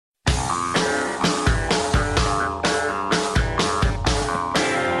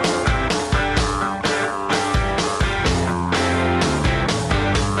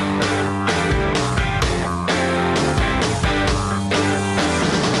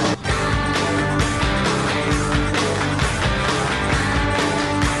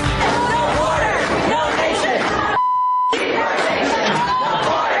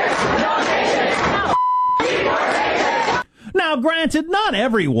granted, not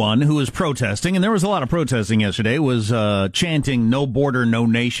everyone who was protesting, and there was a lot of protesting yesterday, was chanting "No border, no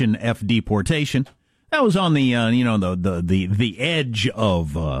nation, F deportation." That was on the the edge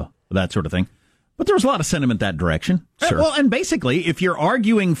of that sort of thing. But there was a lot of sentiment that direction. Sure. Well, and basically, if you're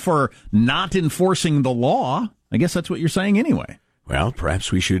arguing for not enforcing the law, I guess that's what you're saying anyway. Well,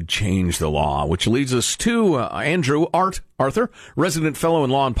 perhaps we should change the law, which leads us to Andrew Arthur, resident fellow in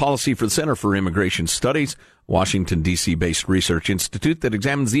law and policy for the Center for Immigration Studies, Washington, D.C.-based research institute that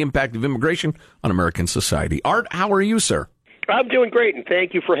examines the impact of immigration on American society. Art, how are you, sir? I'm doing great, and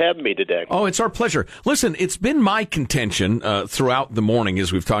thank you for having me today. Oh, it's our pleasure. Listen, it's been my contention throughout the morning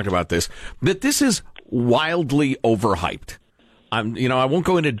as we've talked about this, that this is wildly overhyped. I won't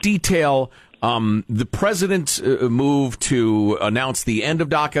go into detail. The president's move to announce the end of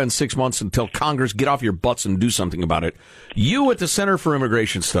DACA in 6 months until Congress get off your butts and do something about it. You at the Center for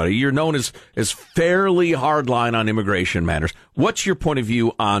Immigration Study, you're known as fairly hardline on immigration matters. What's your point of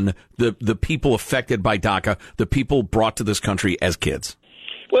view on the people affected by DACA, the people brought to this country as kids?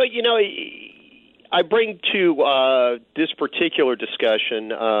 Well, I bring to this particular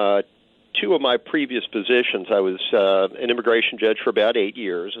discussion two of my previous positions. I was an immigration judge for about 8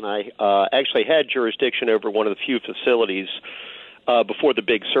 years, and I actually had jurisdiction over one of the few facilities before the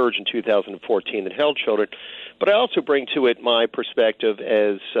big surge in 2014 that held children. But I also bring to it my perspective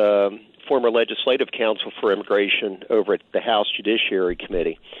as former legislative counsel for immigration over at the House Judiciary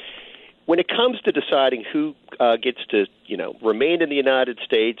Committee. When it comes to deciding who gets to, remain in the United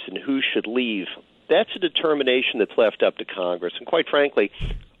States and who should leave, that's a determination that's left up to Congress. And quite frankly,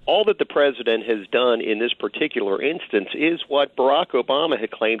 all that the president has done in this particular instance is what Barack Obama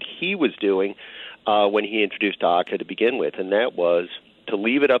had claimed he was doing when he introduced DACA to begin with, and that was to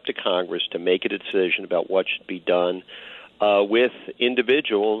leave it up to Congress to make a decision about what should be done with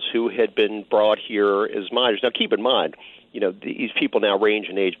individuals who had been brought here as minors. Now, keep in mind, these people now range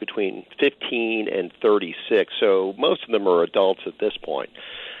in age between 15 and 36, so most of them are adults at this point.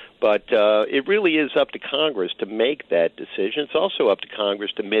 But it really is up to Congress to make that decision. It's also up to Congress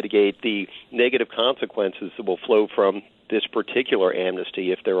to mitigate the negative consequences that will flow from this particular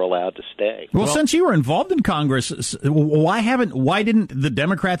amnesty if they're allowed to stay. Well, since you were involved in Congress, why didn't the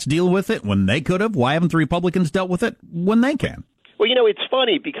Democrats deal with it when they could have? Why haven't the Republicans dealt with it when they can? Well, it's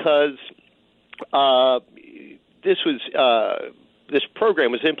funny because this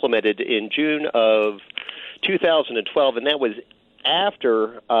program was implemented in June of 2012, and that was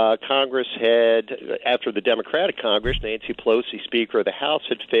after the Democratic Congress, Nancy Pelosi, Speaker of the House,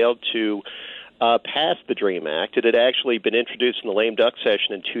 had failed to pass the DREAM Act. It had actually been introduced in the lame duck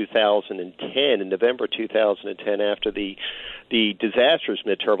session in 2010, in November 2010, after the disastrous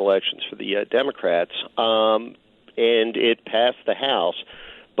midterm elections for the Democrats, and it passed the House.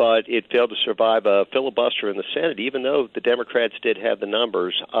 But it failed to survive a filibuster in the Senate, even though the Democrats did have the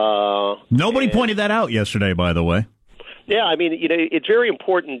numbers. Nobody pointed that out yesterday, by the way. Yeah, it's very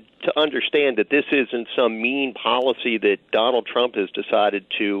important to understand that this isn't some mean policy that Donald Trump has decided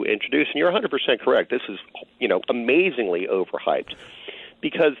to introduce. And you're 100% correct. This is, amazingly overhyped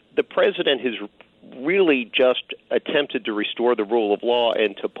because the president has really just attempted to restore the rule of law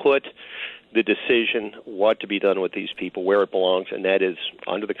and to put the decision what to be done with these people where it belongs, and that is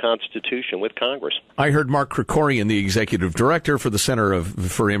under the Constitution with Congress. I heard Mark Krikorian, the executive director for the Center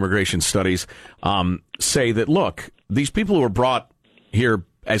for Immigration Studies, say that, look, these people who were brought here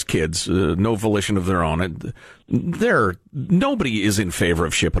as kids, no volition of their own, nobody is in favor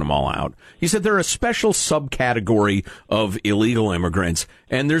of shipping them all out. He said they're a special subcategory of illegal immigrants,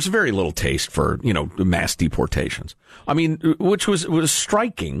 and there's very little taste for, mass deportations. Which was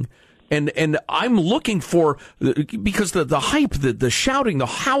striking. And I'm looking for, because the hype, the shouting, the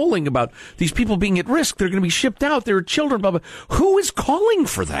howling about these people being at risk, they're going to be shipped out, they're children, blah, blah. Who is calling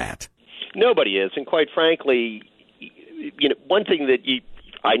for that? Nobody is. And quite frankly, one thing that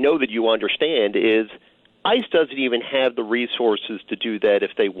I know that you understand is ICE doesn't even have the resources to do that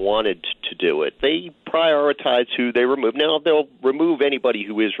if they wanted to do it. They prioritize who they remove. Now, they'll remove anybody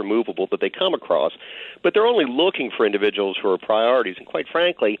who is removable that they come across, but they're only looking for individuals who are priorities. And quite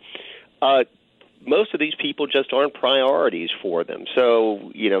frankly, most of these people just aren't priorities for them.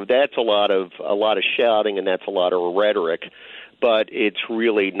 So, that's a lot of shouting and that's a lot of rhetoric, but it's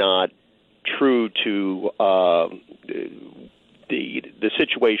really not true to the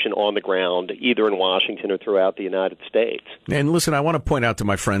situation on the ground, either in Washington or throughout the United States. And listen, I want to point out to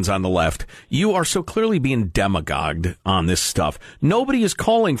my friends on the left, you are so clearly being demagogued on this stuff. Nobody is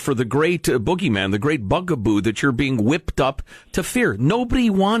calling for the great boogeyman, the great bugaboo that you're being whipped up to fear. Nobody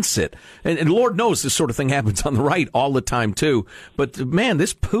wants it. And Lord knows this sort of thing happens on the right all the time, too. But, man,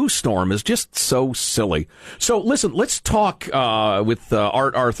 this poo storm is just so silly. So, listen, let's talk with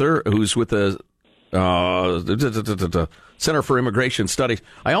Art Arthur, who's with the Center for Immigration Studies.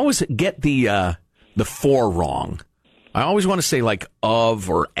 I always get the for wrong. I always want to say like of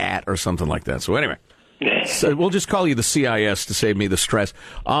or at or something like that. So anyway, so we'll just call you the CIS to save me the stress.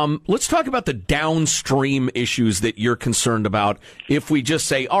 Let's talk about the downstream issues that you're concerned about. If we just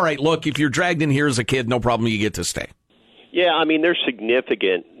say, all right, look, if you're dragged in here as a kid, no problem, you get to stay. Yeah, I mean, there's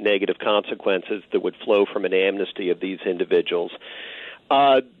significant negative consequences that would flow from an amnesty of these individuals.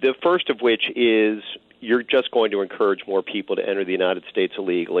 The first of which is you're just going to encourage more people to enter the United States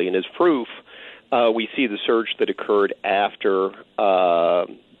illegally. And as proof, we see the surge that occurred after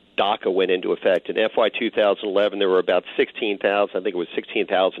DACA went into effect. In FY 2011, there were about 16,000, I think it was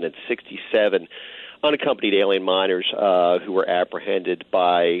 16,067 unaccompanied alien minors who were apprehended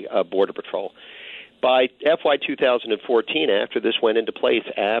by Border Patrol. By FY 2014, after this went into place,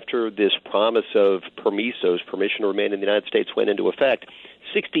 after this promise of permisos, permission to remain in the United States, went into effect,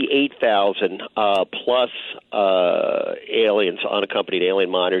 68,000 plus aliens, unaccompanied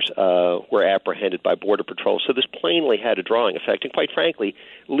alien minors, were apprehended by Border Patrol. So this plainly had a drawing effect. And quite frankly,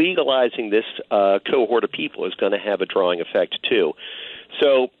 legalizing this cohort of people is going to have a drawing effect too.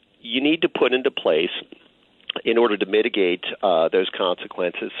 So you need to put into place, in order to mitigate those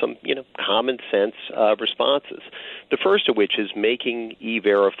consequences, some common sense responses. The first of which is making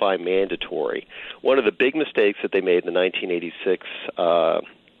E-Verify mandatory. One of the big mistakes that they made in the 1986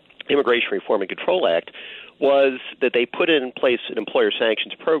 Immigration Reform and Control Act was that they put in place an employer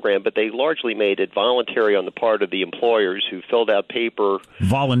sanctions program, but they largely made it voluntary on the part of the employers who filled out paper.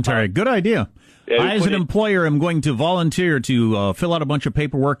 Voluntary. Good idea. I, as an employer, am going to volunteer to fill out a bunch of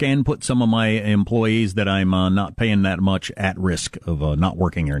paperwork and put some of my employees that I'm not paying that much at risk of not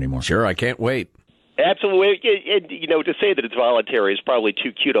working here anymore. Sure, I can't wait. Absolutely. To say that it's voluntary is probably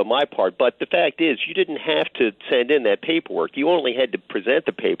too cute on my part, but the fact is you didn't have to send in that paperwork. You only had to present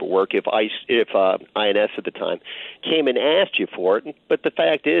the paperwork if INS at the time came and asked you for it. But the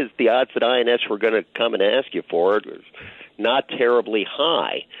fact is the odds that INS were going to come and ask you for it was not terribly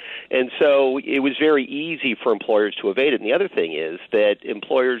high. And so it was very easy for employers to evade it. And the other thing is that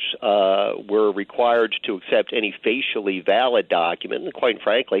employers were required to accept any facially valid document. And quite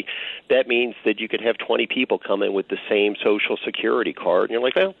frankly, that means that you could have 20 people come in with the same Social Security card. And you're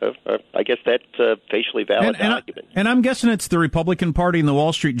like, well, I guess that's a facially valid document. And I'm guessing it's the Republican Party and the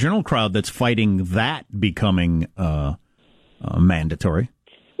Wall Street Journal crowd that's fighting that becoming mandatory.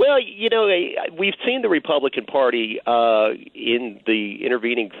 Well, we've seen the Republican Party in the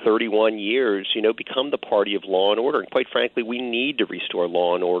intervening 31 years, become the party of law and order. And quite frankly, we need to restore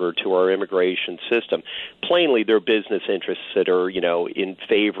law and order to our immigration system. Plainly, there are business interests that are, in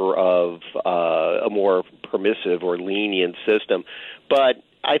favor of a more permissive or lenient system. But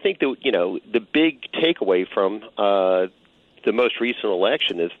I think that, the big takeaway from the most recent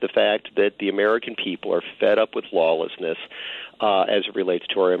election is the fact that the American people are fed up with lawlessness as it relates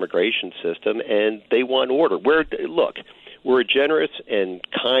to our immigration system, and they want order. We're a generous and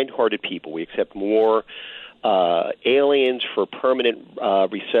kind-hearted people. We accept more aliens for permanent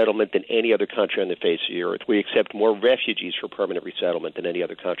resettlement than any other country on the face of the earth. We accept more refugees for permanent resettlement than any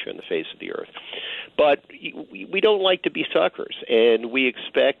other country on the face of the earth. But we don't like to be suckers, and we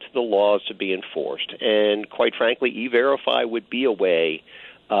expect the laws to be enforced. And quite frankly, E-Verify would be a way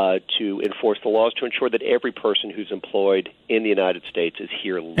to enforce the laws to ensure that every person who's employed in the United States is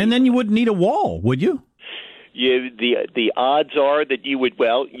here legally. And then you wouldn't need a wall, would you? The odds are that you would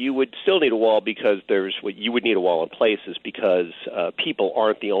still need a wall because you would need a wall in places because people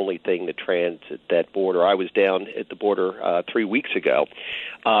aren't the only thing that transit that border. I was down at the border 3 weeks ago,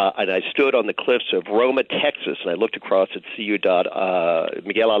 and I stood on the cliffs of Roma, Texas, and I looked across at Ciudad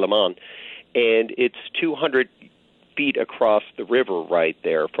Miguel Alemán, and it's 200 feet across the river right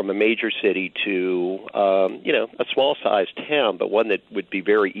there from a major city to, a small-sized town, but one that would be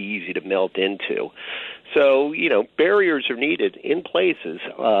very easy to melt into. So, barriers are needed in places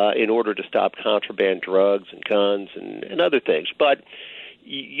in order to stop contraband drugs and guns and other things. But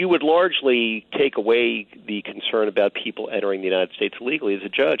you would largely take away the concern about people entering the United States illegally. As a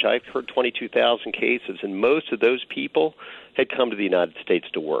judge, I've heard 22,000 cases, and most of those people had come to the United States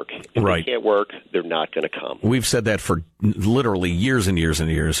to work. If Right. they can't work, they're not going to come. We've said that for literally years and years and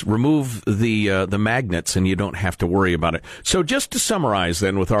years. Remove the magnets, and you don't have to worry about it. So, just to summarize,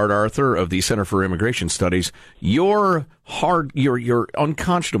 then, with Art Arthur of the Center for Immigration Studies, your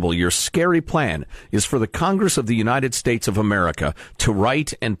unconscionable, your scary plan is for the Congress of the United States of America to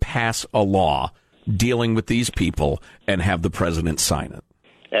write and pass a law dealing with these people and have the president sign it.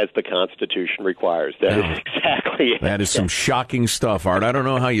 As the Constitution requires. That is exactly it. That is some shocking stuff, Art. I don't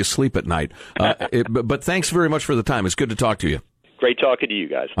know how you sleep at night. But thanks very much for the time. It's good to talk to you. Great talking to you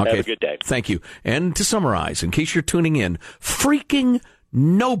guys. Okay. Have a good day. Thank you. And to summarize, in case you're tuning in, freaking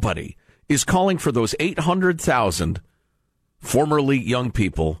nobody is calling for those 800,000 formerly young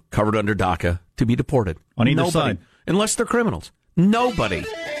people covered under DACA to be deported. On either side. Unless they're criminals. Nobody.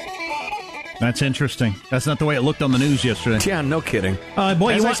 That's interesting. That's not the way it looked on the news yesterday. Yeah, no kidding.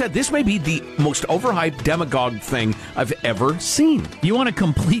 Boy, As I said, this may be the most overhyped demagogue thing I've ever seen. You want a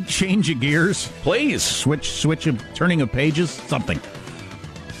complete change of gears? Please. Switch of turning of pages? Something.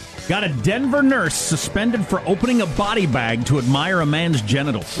 Got a Denver nurse suspended for opening a body bag to admire a man's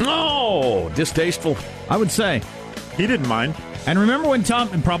genitals. Oh, distasteful. I would say. He didn't mind. And remember when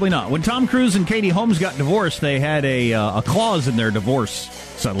probably not, when Tom Cruise and Katie Holmes got divorced, they had a clause in their divorce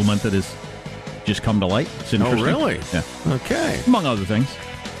settlement that has just come to light. It's interesting. Oh, really? Yeah. Okay. Among other things.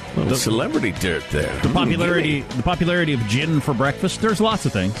 Little celebrity dirt there. The popularity of gin for breakfast. There's lots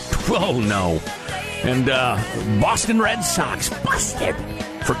of things. Oh, no. And Boston Red Sox busted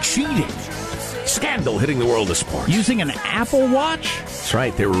for cheating. Scandal hitting the world of sports. Using an Apple Watch? That's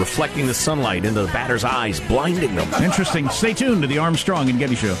right. They were reflecting the sunlight into the batter's eyes, blinding them. Interesting. Stay tuned to the Armstrong and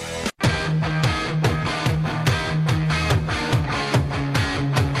Getty Show.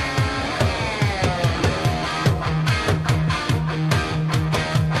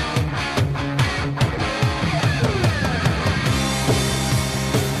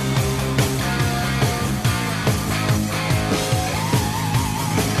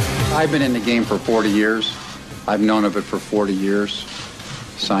 I've been in the game for 40 years. I've known of it for 40 years.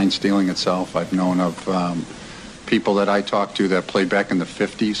 Sign stealing itself. I've known of people that I talked to that played back in the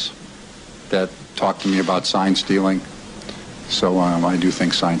 50s that talked to me about sign stealing. So I do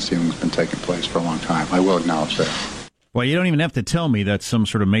think sign stealing has been taking place for a long time. I will acknowledge that. Well, you don't even have to tell me that's some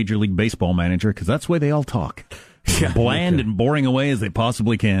sort of Major League Baseball manager, because that's the way they all talk. Yeah, bland and boring away as they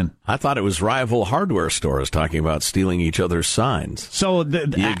possibly can. I thought it was rival hardware stores talking about stealing each other's signs. So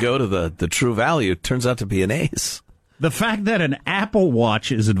you go to the True Value, it turns out to be an ace. The fact that an Apple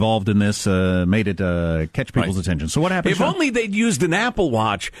Watch is involved in this made it catch people's attention. So what happened? If only they'd used an Apple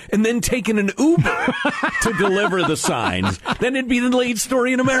Watch and then taken an Uber to deliver the signs, then it'd be the lead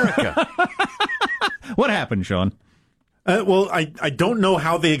story in America. What happened, Sean? Well, I don't know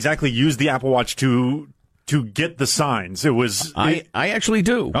how they exactly used the Apple Watch to get the signs. It was... I actually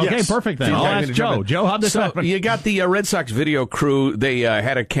do. Okay, Yes. perfect then. I'll ask Joe. Joe, how'd this happen? You got the Red Sox video crew. They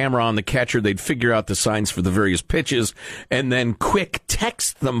had a camera on the catcher. They'd figure out the signs for the various pitches and then quick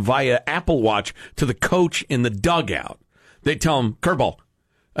text them via Apple Watch to the coach in the dugout. They'd tell him, curveball.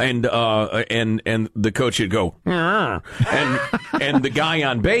 And the coach would go, and the guy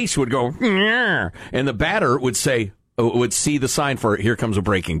on base would go, and the batter would see the sign for here comes a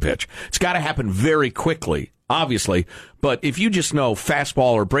breaking pitch. It's got to happen very quickly, obviously. But if you just know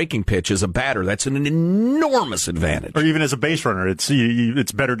fastball or breaking pitch as a batter, that's an enormous advantage. Or even as a base runner,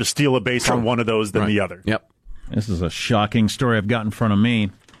 it's better to steal a base on one of those than the other. Yep. This is a shocking story I've got in front of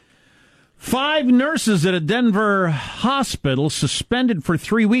me. 5 nurses at a Denver hospital suspended for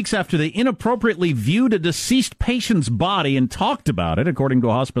 3 weeks after they inappropriately viewed a deceased patient's body and talked about it, according to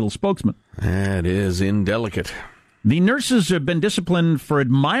a hospital spokesman. That is indelicate. The nurses have been disciplined for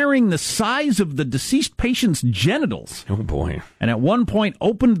admiring the size of the deceased patient's genitals. Oh, boy. And at one point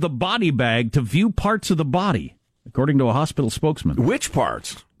opened the body bag to view parts of the body, according to a hospital spokesman. Which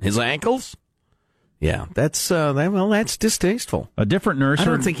parts? His ankles? Yeah, that's distasteful. A different nurse... I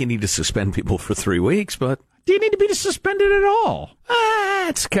don't think you need to suspend people for 3 weeks, but... Do you need to be suspended at all?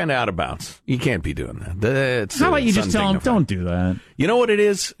 It's kind of out of bounds. You can't be doing that. How about you just tell them, don't do that? You know what it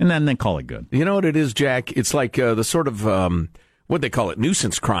is? And then call it good. You know what it is, Jack? It's like the sort of, what they call it,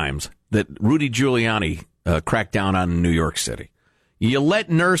 nuisance crimes that Rudy Giuliani cracked down on in New York City. You let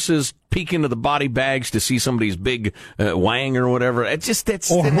nurses peek into the body bags to see somebody's big wang or whatever.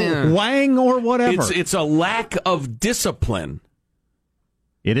 Wang or whatever. It's a lack of discipline.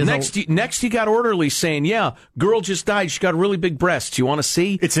 It is next you got orderlies saying, yeah, girl just died. She got really big breasts. You want to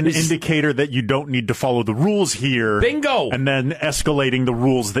see? It's an indicator that you don't need to follow the rules here. Bingo! And then escalating the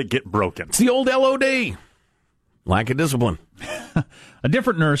rules that get broken. It's the old LOD. Lack of discipline. A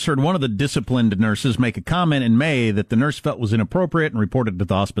different nurse heard one of the disciplined nurses make a comment in May that the nurse felt was inappropriate and reported it to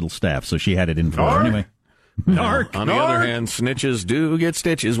the hospital staff, so she had it in for her anyway. Narc. On the other hand, snitches do get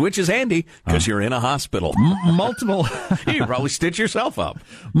stitches, which is handy because you're in a hospital. Multiple. You probably stitch yourself up.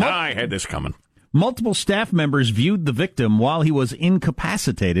 I had this coming. Multiple staff members viewed the victim while he was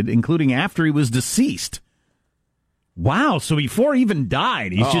incapacitated, including after he was deceased. Wow, so before he even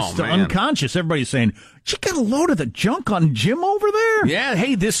died, he's just unconscious. Everybody's saying, "You got a load of the junk on Jim over there?" Yeah,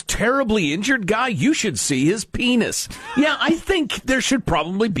 hey, this terribly injured guy, you should see his penis. Yeah, I think there should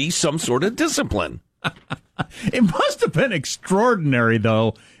probably be some sort of discipline. It must have been extraordinary,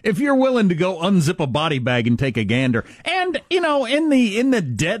 though, if you're willing to go unzip a body bag and take a gander. And, in the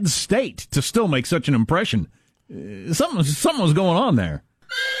dead state, to still make such an impression. Something was going on there.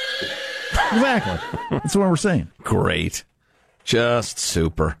 Exactly. That's what we're saying. Great. Just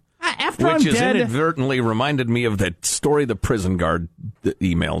super. After Which I'm has dead, inadvertently reminded me of that story the prison guard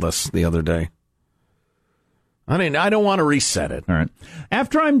emailed us the other day. I mean, I don't want to reset it. All right.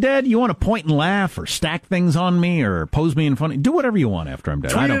 After I'm dead, you want to point and laugh or stack things on me or pose me in front. Do whatever you want after I'm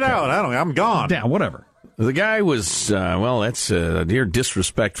dead. Tweet it out. I'm gone. Yeah, whatever. The guy was, that's a near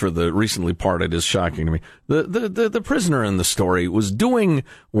disrespect for the recently parted is shocking to me. The prisoner in the story was doing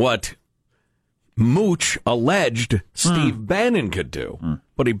what Mooch alleged Steve Bannon could do,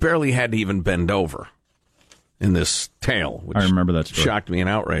 but he barely had to even bend over in this tale, which I remember that story. Shocked me and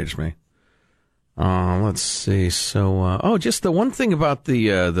outraged me. Let's see. So, just the one thing about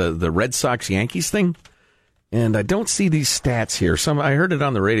the Red Sox Yankees thing, and I don't see these stats here. I heard it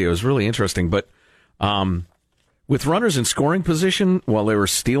on the radio. It was really interesting, but with runners in scoring position while they were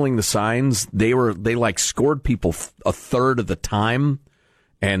stealing the signs, they scored people a third of the time.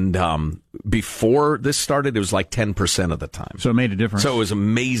 And before this started, it was like 10% of the time. So it made a difference. So it was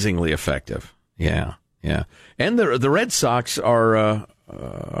amazingly effective. Yeah. And the Red Sox are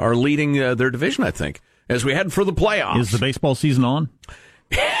leading their division, I think, as we head for the playoffs. Is the baseball season on?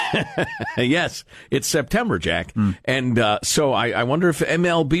 Yes, it's September, Jack. And so I wonder if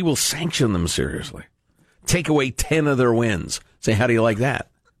MLB will sanction them seriously. Take away 10 of their wins. Say, how do you like that?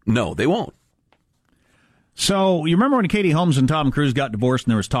 No, they won't. So, you remember when Katie Holmes and Tom Cruise got divorced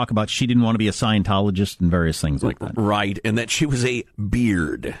and there was talk about she didn't want to be a Scientologist and various things like that? Right, and that she was a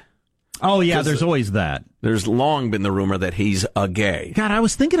beard. Oh, yeah, there's always that. There's long been the rumor that he's a gay. God, I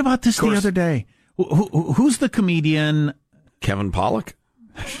was thinking about this the other day. Who's the comedian? Kevin Pollak?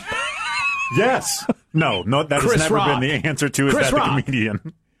 Yes. No, that has never been the answer to is that the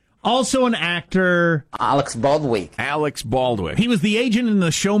comedian. Also an actor. Alex Baldwin. He was the agent in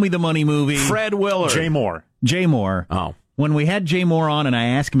the Show Me the Money movie. Fred Willard. Jay Moore. Oh. When we had Jay Moore on and I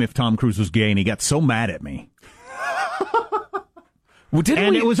asked him if Tom Cruise was gay and he got so mad at me.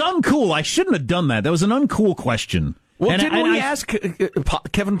 It was uncool. I shouldn't have done that. That was an uncool question. Well, didn't we ask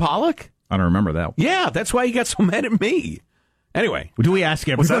Kevin Pollak? I don't remember that. Yeah, that's why he got so mad at me. Anyway. Do we ask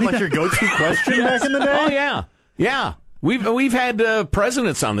everybody? Was that like your go-to question back in the day? Oh, yeah. Yeah. We've had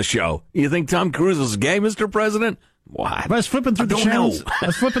presidents on the show. You think Tom Cruise is gay, Mr. President? What? I was flipping through the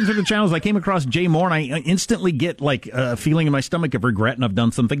channels. I came across Jay Moore, and I instantly get like a feeling in my stomach of regret, and I've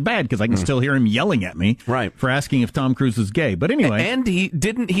done something bad because I can still hear him yelling at me for asking if Tom Cruise is gay. But anyway, and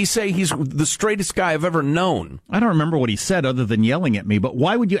he say he's the straightest guy I've ever known? I don't remember what he said other than yelling at me. But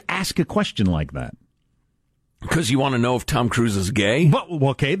why would you ask a question like that? Because you want to know if Tom Cruise is gay? But,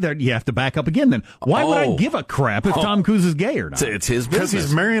 okay, you have to back up again then. Why would I give a crap if Tom Cruise is gay or not? It's his business. Because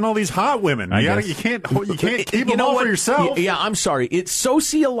he's marrying all these hot women. You can't keep them all for yourself. Yeah, I'm sorry. It's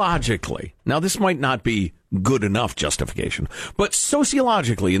sociologically. Now, this might not be good enough justification, but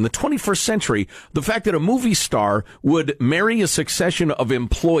sociologically, in the 21st century, the fact that a movie star would marry a succession of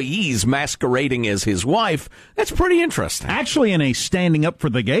employees masquerading as his wife, that's pretty interesting. Actually, in a standing up for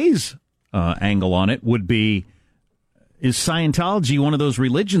the gays angle on it would be, is Scientology one of those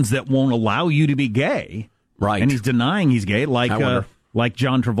religions that won't allow you to be gay? Right. And he's denying he's gay, like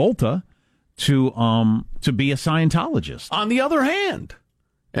John Travolta, to be a Scientologist. On the other hand,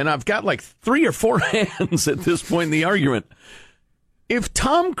 and I've got like 3 or 4 hands at this point in the argument, if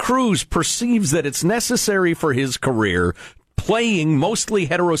Tom Cruise perceives that it's necessary for his career, playing mostly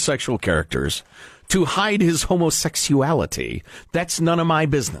heterosexual characters, to hide his homosexuality, that's none of my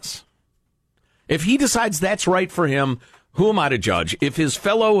business. If he decides that's right for him, who am I to judge? If his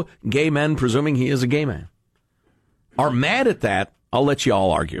fellow gay men, presuming he is a gay man, are mad at that, I'll let you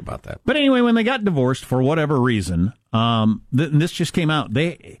all argue about that. But anyway, when they got divorced for whatever reason, this just came out.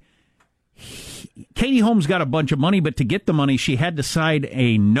 Katie Holmes got a bunch of money, but to get the money, she had to sign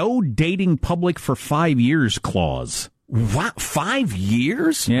a no dating public for 5 years clause. What, 5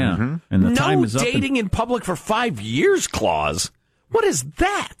 years? Yeah. Mm-hmm. And the No time is up. dating in public for 5 years clause. What is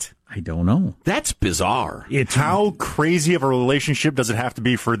that? I don't know. That's bizarre. It's How crazy of a relationship does it have to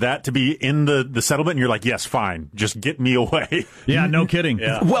be for that to be in the settlement? And you're like, yes, fine, just get me away. Yeah, no kidding.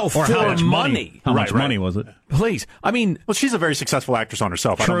 Yeah. Well, Or for how much money. How much Right. money was it? Please. I mean, Well, she's a very successful actress on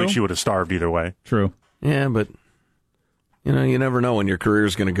herself. I don't True. think she would have starved either way. True. yeah, but, you never know when your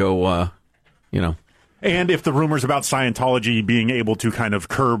career's going to go, And if the rumors about Scientology being able to kind of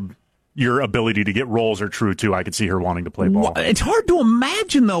curb your ability to get roles are true, too, I could see her wanting to play ball. It's hard to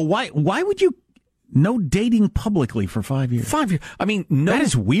imagine, though. Why would you no dating publicly for 5 years? 5 years. I mean, no. That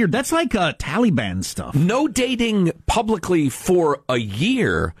is weird. That's like Taliban stuff. No dating publicly for a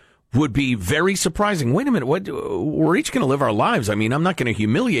year would be very surprising. Wait a minute, we're each going to live our lives. I mean, I'm not going to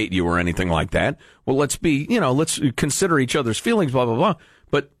humiliate you or anything like that. Well, let's consider each other's feelings, blah, blah, blah.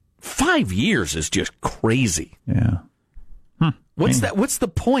 But 5 years is just crazy. Yeah. What's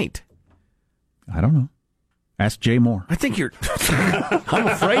the point? I don't know. Ask Jay Moore. I think you're... I'm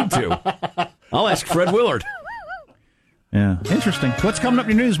afraid to. I'll ask Fred Willard. Yeah. Interesting. What's coming up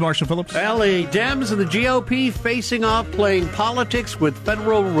in your news, Marshall Phillips? Well, the Dems and the GOP facing off playing politics with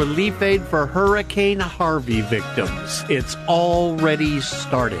federal relief aid for Hurricane Harvey victims. It's already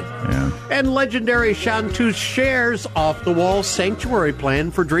started. Yeah. And legendary Chanteuse shares off-the-wall sanctuary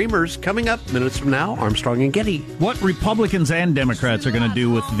plan for dreamers coming up minutes from now. Armstrong and Getty. What Republicans and Democrats are going to do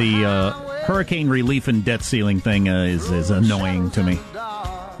with the hurricane relief and debt ceiling thing is annoying to me.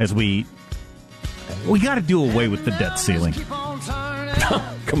 As we got to do away with the debt ceiling.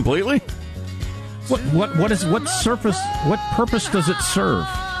 Completely? What purpose does it serve?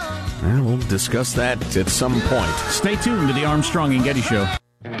 Well, we'll discuss that at some point. Stay tuned to the Armstrong and Getty Show.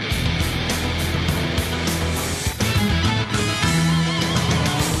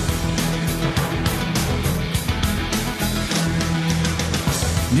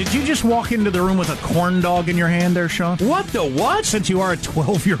 Did you just walk into the room with a corn dog in your hand there, Sean? What the what? Since you are a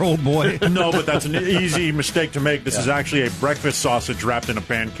 12-year-old boy. No, but that's an easy mistake to make. This is actually a breakfast sausage wrapped in a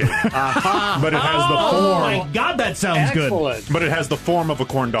pancake. But it has the form. Oh, my God, that sounds good. But it has the form of a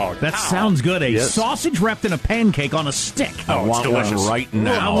corn dog. That sounds good. A sausage wrapped in a pancake on a stick. I it's want one delicious. right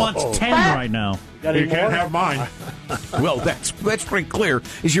now. I want 10 right now. You can't have mine. Well, that's pretty clear.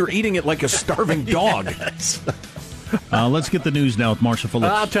 Is you're eating it like a starving dog. Let's get the news now with Marshall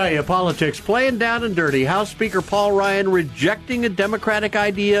Phillips. I'll tell you, politics playing down and dirty. House Speaker Paul Ryan rejecting a Democratic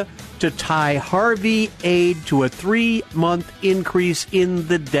idea to tie Harvey aid to a 3-month increase in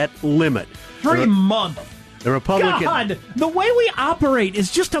the debt limit. 3 months. The Republican... God, the way we operate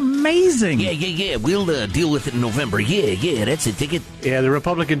is just amazing. Yeah. We'll deal with it in November. Yeah, that's a ticket. Yeah, the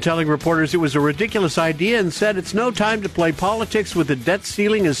Republican telling reporters it was a ridiculous idea and said it's no time to play politics with the debt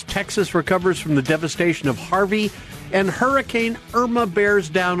ceiling as Texas recovers from the devastation of Harvey and Hurricane Irma bears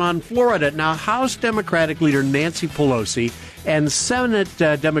down on Florida. Now, House Democratic leader Nancy Pelosi and Senate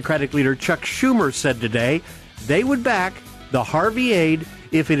Democratic leader Chuck Schumer said today they would back the Harvey aid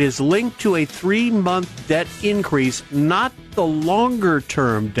if it is linked to a 3-month debt increase, not the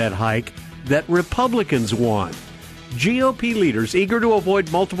longer-term debt hike that Republicans want. GOP leaders, eager to avoid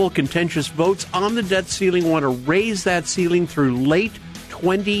multiple contentious votes on the debt ceiling, want to raise that ceiling through late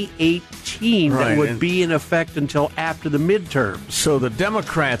 2018. That would be in effect until after the midterms. So the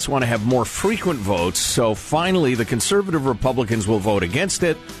Democrats want to have more frequent votes, so finally the conservative Republicans will vote against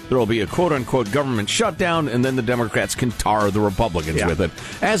it. There will be a quote-unquote government shutdown, and then the Democrats can tar the Republicans with it,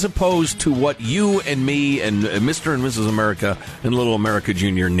 as opposed to what you and me and Mr. and Mrs. America and Little America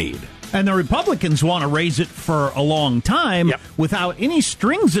Jr. need. And the Republicans want to raise it for a long time without any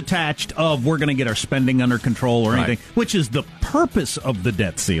strings attached of we're going to get our spending under control or anything, which is the purpose of the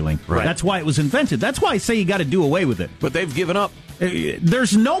debt ceiling. Right. That's why it was invented. That's why I say you got to do away with it. But they've given up.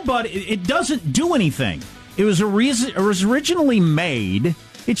 There's nobody. It doesn't do anything. It was originally made.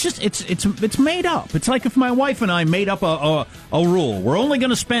 It's just it's made up. It's like if my wife and I made up a rule. We're only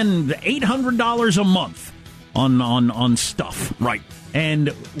going to spend $800 a month on stuff. Right.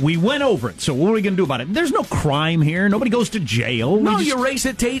 And we went over it. So what are we going to do about it? There's no crime here. Nobody goes to jail. No, you raise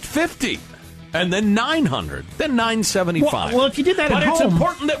it to $850. And then $900. Then $975. Well, if you did that at home... But it's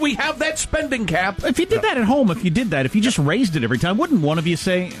important that we have that spending cap. If you did that at home, if you just raised it every time, wouldn't one of you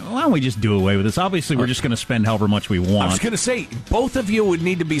say, why don't we just do away with this? Obviously, we're just going to spend however much we want. I was going to say, both of you would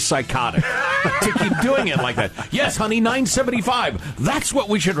need to be psychotic to keep doing it like that. Yes, honey, $975. That's what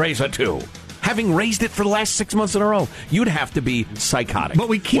we should raise it to. Having raised it for the last 6 months in a row, you'd have to be psychotic. But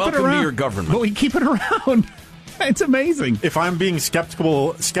we keep Welcome it around. to your government. But we keep it around. It's amazing. If I'm being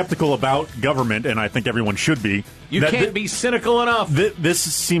skeptical about government, and I think everyone should be, you can't be cynical enough. This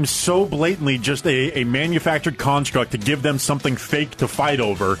seems so blatantly just a manufactured construct to give them something fake to fight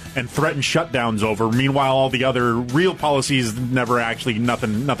over and threaten shutdowns over. Meanwhile, all the other real policies never actually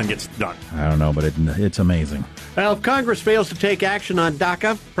nothing gets done. I don't know, but it's amazing. Well, if Congress fails to take action on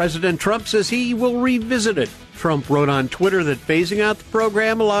DACA, President Trump says he will revisit it. Trump wrote on Twitter that phasing out the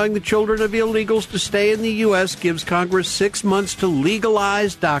program, allowing the children of illegals to stay in the U.S., gives Congress 6 months to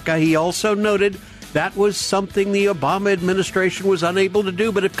legalize DACA. He also noted that was something the Obama administration was unable to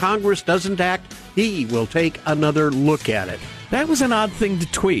do, but if Congress doesn't act, he will take another look at it. That was an odd thing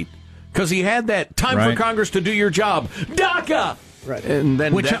to tweet, because he had that time for Congress to do your job. DACA! Right. And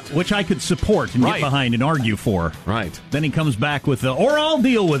then which I could support and get behind and argue for. Right. Then he comes back with or I'll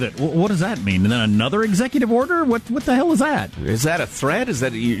deal with it. What does that mean? And then another executive order? What the hell is that? Is that a threat? Is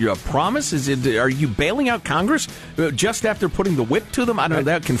that a promise? Are you bailing out Congress just after putting the whip to them? I don't know.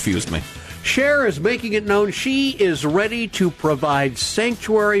 That confused me. Cher is making it known she is ready to provide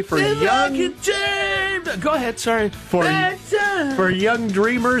sanctuary for young... Go ahead, sorry. For young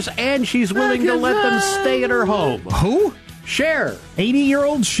dreamers, and she's willing to let them stay at her home. Who? Cher.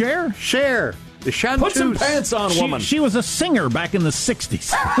 80-year-old Cher? Cher. The chanteuse. Put some pants on, woman. She was a singer back in the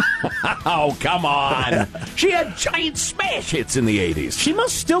 60s. Oh, come on. She had giant smash hits in the 80s. She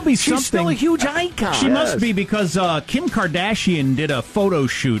must still be something. She's still a huge icon. She must be, because Kim Kardashian did a photo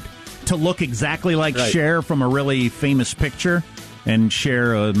shoot to look exactly like Cher from a really famous picture, and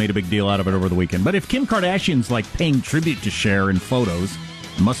Cher made a big deal out of it over the weekend. But if Kim Kardashian's like paying tribute to Cher in photos,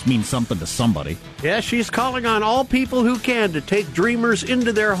 it must mean something to somebody. Yeah, she's calling on all people who can to take dreamers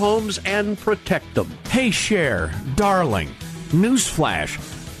into their homes and protect them. Hey, Cher, darling, newsflash.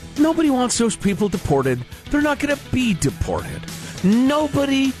 Nobody wants those people deported. They're not going to be deported.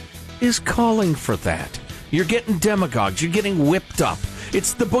 Nobody is calling for that. You're getting demagogues. You're getting whipped up.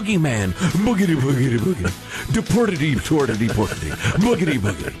 It's the boogeyman. Boogity, boogity, boogity. Deportity, tortity, portity. Boogity,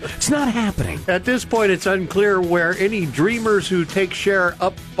 boogity. It's not happening. At this point, it's unclear where any dreamers who take Cher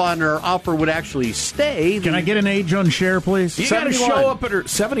up on her offer would actually stay. Can I get an age on Cher, please? You got to show up at her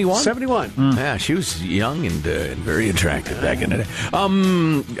 71. 71. Yeah, she was young and very attractive back in the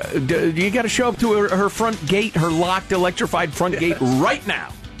day. You got to show up to her front gate, her locked, electrified front gate right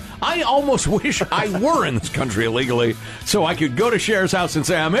now. I almost wish I were in this country illegally so I could go to Cher's house and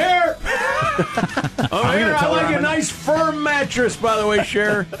say, I'm here! I'm here. I like a nice firm mattress, by the way,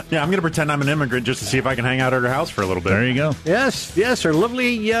 Cher. Yeah, I'm going to pretend I'm an immigrant just to see if I can hang out at her house for a little bit. There you go. Yes, her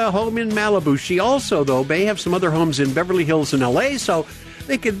lovely home in Malibu. She also, though, may have some other homes in Beverly Hills and L.A., so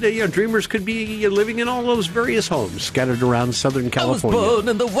they could, dreamers could be living in all those various homes scattered around Southern California. I was born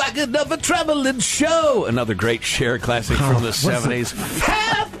in the wagon of a traveling show. Another great Cher classic from the 70s.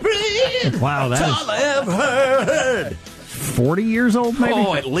 Wow, that's all I ever heard. 40 years old, maybe?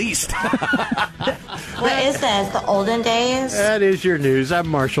 Oh, at least. What is this, the olden days? That is your news. I'm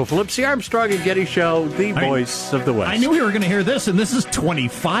Marshall Phillips, the Armstrong and Getty Show, the voice of the West. I knew we were going to hear this, and this is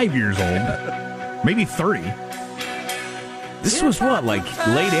 25 years old. Maybe 30. This was what, like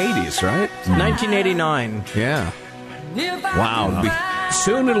late 80s, right? 1989. Yeah. Wow.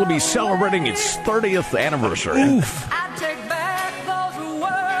 Soon it'll be celebrating its 30th anniversary. Oof.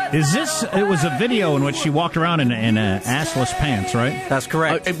 Is this? It was a video in which she walked around in assless pants, right? That's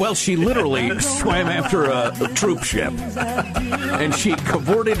correct. Well, she literally swam after a troop ship, and she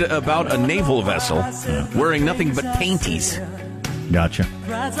cavorted about a naval vessel, wearing nothing but panties. Gotcha.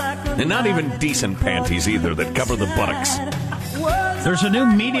 And not even decent panties either that cover the buttocks. There's a new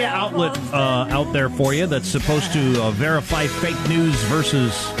media outlet out there for you that's supposed to verify fake news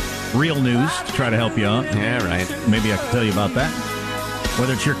versus real news to try to help you out. Yeah, right. Maybe I can tell you about that.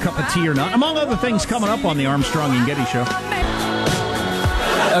 Whether it's your cup of tea or not. Among other things coming up on the Armstrong and Getty Show.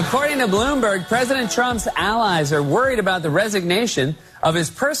 According to Bloomberg, President Trump's allies are worried about the resignation of his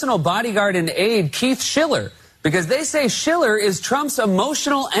personal bodyguard and aide, Keith Schiller, because they say Schiller is Trump's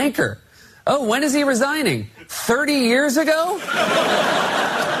emotional anchor. Oh, when is he resigning? 30 years ago?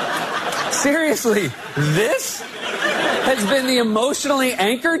 Seriously, this has been the emotionally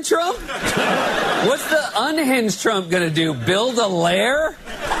anchored Trump? What's the unhinged Trump going to do? Build a lair?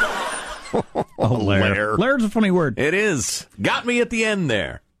 Lair. Lair's a funny word. It is. Got me at the end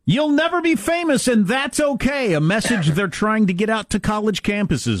there. You'll never be famous, and that's okay. A message they're trying to get out to college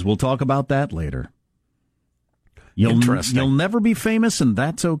campuses. We'll talk about that later. Interesting. You'll never be famous, and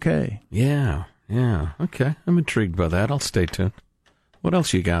that's okay. Yeah. Okay. I'm intrigued by that. I'll stay tuned. What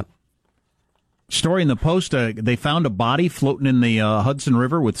else you got? Story in the Post, they found a body floating in the Hudson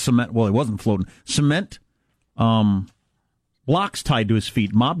River with cement. Well, it wasn't floating. Cement Blocks tied to his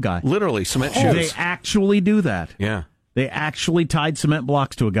feet, mob guy. Literally, cement shoes. They actually do that. Yeah. They actually tied cement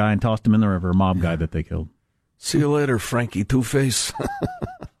blocks to a guy and tossed him in the river, a mob guy that they killed. See you later, Frankie Two-Face.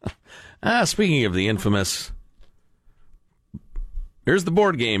 Speaking of the infamous, here's the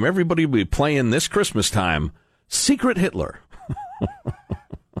board game everybody will be playing this Christmas time, Secret Hitler.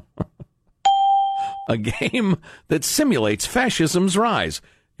 A game that simulates fascism's rise.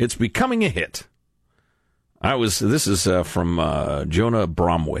 It's becoming a hit. This is from Jonah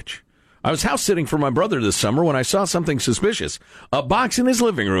Bromwich. I was house sitting for my brother this summer when I saw something suspicious. A box in his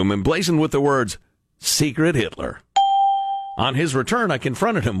living room emblazoned with the words, Secret Hitler. On his return, I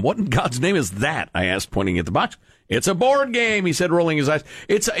confronted him. What in God's name is that? I asked, pointing at the box. It's a board game, he said, rolling his eyes.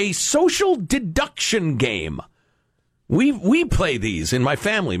 It's a social deduction game. We play these in my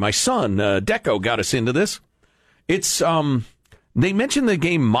family. My son, Deco, got us into this. It's, they mentioned the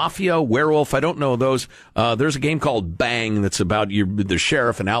game Mafia, Werewolf. I don't know those. There's a game called Bang that's about the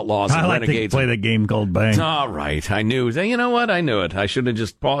sheriff and outlaws and renegades. I play the game called Bang. All right. I knew. You know what? I knew it. I should have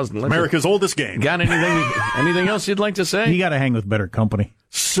just paused and America's oldest game. Got anything else you'd like to say? You got to hang with better company.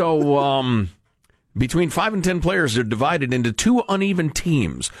 So, between 5 and 10 players are divided into two uneven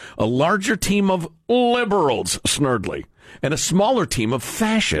teams. A larger team of liberals, snurdly, and a smaller team of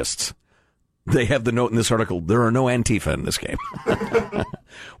fascists. They have the note in this article, there are no Antifa in this game.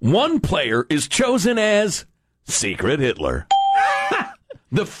 One player is chosen as Secret Hitler.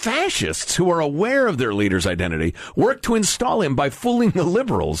 The fascists, who are aware of their leader's identity, work to install him by fooling the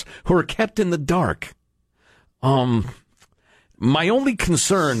liberals, who are kept in the dark. My only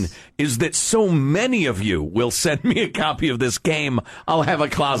concern is that so many of you will send me a copy of this game, I'll have a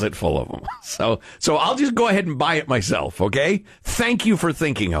closet full of them. So I'll just go ahead and buy it myself, okay? Thank you for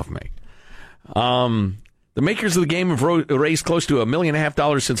thinking of me. The makers of the game have raised close to $1.5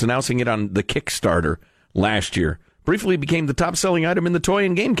 million since announcing it on the Kickstarter last year. Briefly became the top-selling item in the toy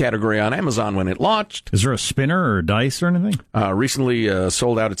and game category on Amazon when it launched. Is there a spinner or dice or anything? Recently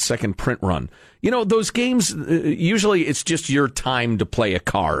sold out its second print run. You know, those games, usually it's just your time to play a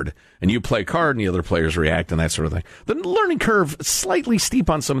card. And you play a card and the other players react and that sort of thing. The learning curve is slightly steep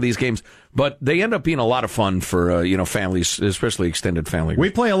on some of these games, but they end up being a lot of fun for, families, especially extended family.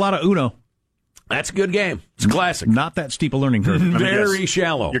 We play a lot of Uno. That's a good game. It's a classic. Not that steep a learning curve. Very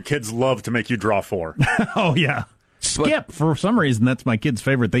shallow. Your kids love to make you draw 4. Oh, yeah. Skip, for some reason, that's my kid's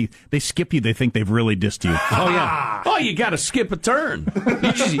favorite. They skip you. They think they've really dissed you. Oh, yeah. Oh, you got to skip a turn.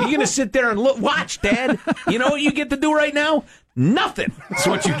 You're going to sit there and watch, Dad. You know what you get to do right now? Nothing. That's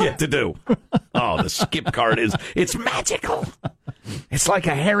what you get to do. Oh, the skip card it's magical. It's like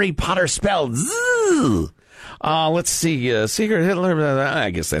a Harry Potter spell. Zzz. Let's see. Secret Hitler.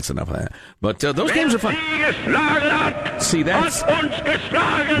 I guess that's enough of that. But those games are fun. See, that's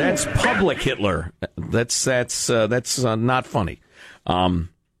public Hitler. That's not funny.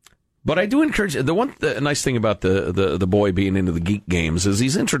 But I do encourage. The nice thing about the boy being into the geek games is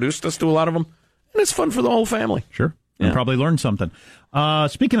he's introduced us to a lot of them, and it's fun for the whole family. Sure. Yeah. And probably learn something.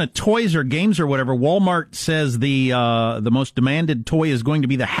 Speaking of toys or games or whatever, Walmart says the most demanded toy is going to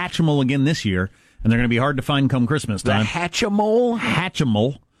be the Hatchimal again this year. And they're going to be hard to find come Christmas time. The Hatchimal?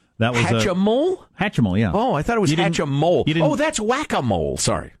 Hatchimal. That was Hatchimal? Hatchimal, yeah. Oh, I thought it was Hatchimal. Oh, that's Whack-A-Mole.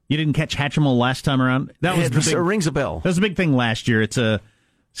 Sorry. You didn't catch Hatchimal last time around? That was it rings a bell. That was a big thing last year. It's a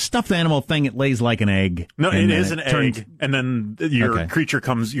stuffed animal thing. It lays like an egg. No, it is an egg. And then your creature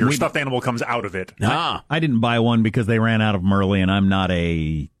comes, your stuffed animal comes out of it. I didn't buy one because they ran out of them early, and I'm not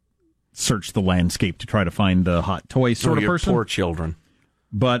a search the landscape to try to find a hot toy sort of person. Poor children.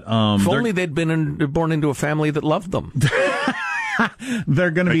 But if only they'd been born into a family that loved them. They're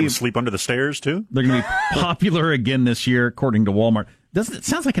going to be sleep under the stairs too. They're going to be popular again this year, according to Walmart. It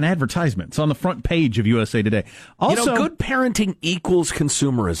sounds like an advertisement? It's on the front page of USA Today. Also, good parenting equals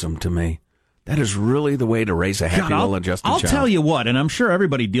consumerism to me. That is really the way to raise a happy, well-adjusted child. I'll tell you what, and I'm sure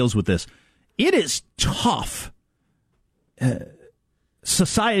everybody deals with this. It is tough,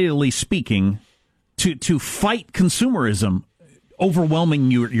 societally speaking, to fight consumerism.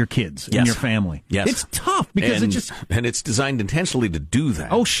 Overwhelming your kids and your family. Yes. It's tough because and it's designed intentionally to do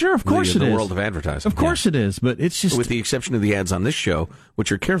that. Oh, sure, of course it is. The world of advertising. Of course it is, but it's just... With the exception of the ads on this show,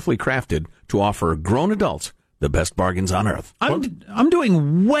 which are carefully crafted to offer grown adults the best bargains on earth. I'm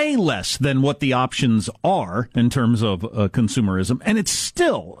doing way less than what the options are in terms of consumerism, and it's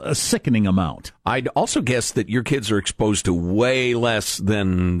still a sickening amount. I'd also guess that your kids are exposed to way less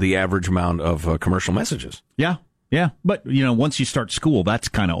than the average amount of commercial messages. Yeah. Yeah, but, once you start school, that's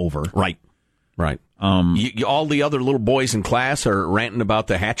kind of over. Right. All the other little boys in class are ranting about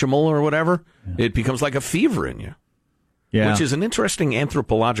the Hatchimal or whatever. Yeah. It becomes like a fever in you. Yeah. Which is an interesting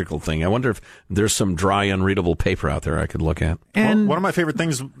anthropological thing. I wonder if there's some dry, unreadable paper out there I could look at. And one of my favorite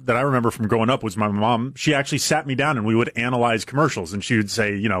things that I remember from growing up was my mom. She actually sat me down and we would analyze commercials, and she would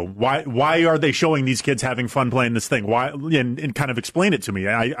say, why are they showing these kids having fun playing this thing? Why? And kind of explain it to me.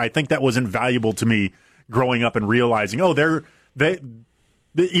 I think that was invaluable to me growing up and realizing,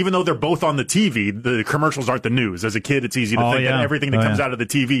 even though they're both on the TV, the commercials aren't the news. As a kid, it's easy to think that everything that comes out of the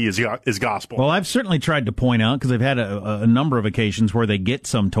TV is gospel. Well, I've certainly tried to point out, because I've had a number of occasions where they get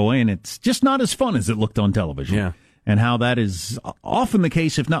some toy and it's just not as fun as it looked on television. Yeah. And how that is often the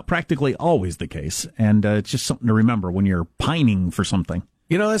case, if not practically always the case. And it's just something to remember when you're pining for something.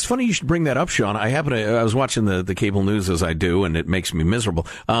 You know, that's funny you should bring that up, Sean. I was watching the cable news as I do, and it makes me miserable.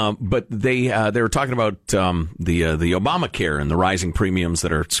 But they were talking about the Obamacare and the rising premiums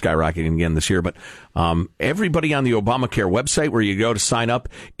that are skyrocketing again this year. But everybody on the Obamacare website where you go to sign up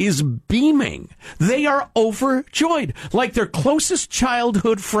is beaming. They are overjoyed. Like their closest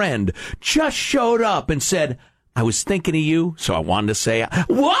childhood friend just showed up and said, "I was thinking of you, so I wanted to say,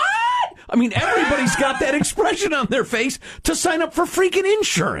 what?" I mean, everybody's got that expression on their face to sign up for freaking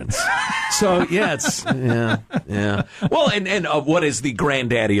insurance. So, yeah. Well, and what is the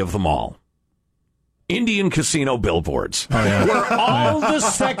granddaddy of them all? Indian casino billboards, where all the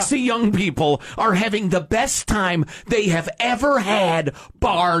sexy young people are having the best time they have ever had,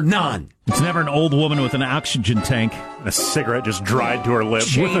 bar none. It's never an old woman with an oxygen tank. A cigarette just dried to her lip.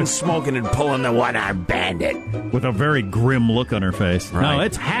 Chain smoking and pulling the one-armed bandit. With a very grim look on her face. Right. No,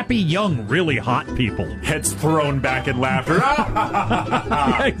 it's happy, young, really hot people. Heads thrown back in laughter.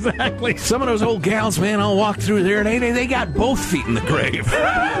 Yeah, exactly. Some of those old gals, man, I'll walk through there, and they got both feet in the grave.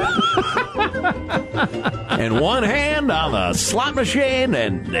 And one hand on the slot machine,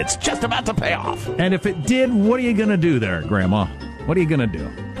 and it's just about to pay off. And if it did, what are you going to do there, Grandma? What are you going to do?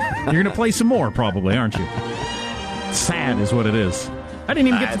 You're going to play some more, probably, aren't you? Sad is what it is. I didn't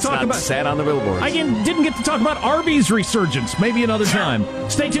even get to talk about... sad on the billboards. I didn't get to talk about Arby's resurgence. Maybe another time.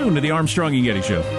 Stay tuned to the Armstrong and Getty Show.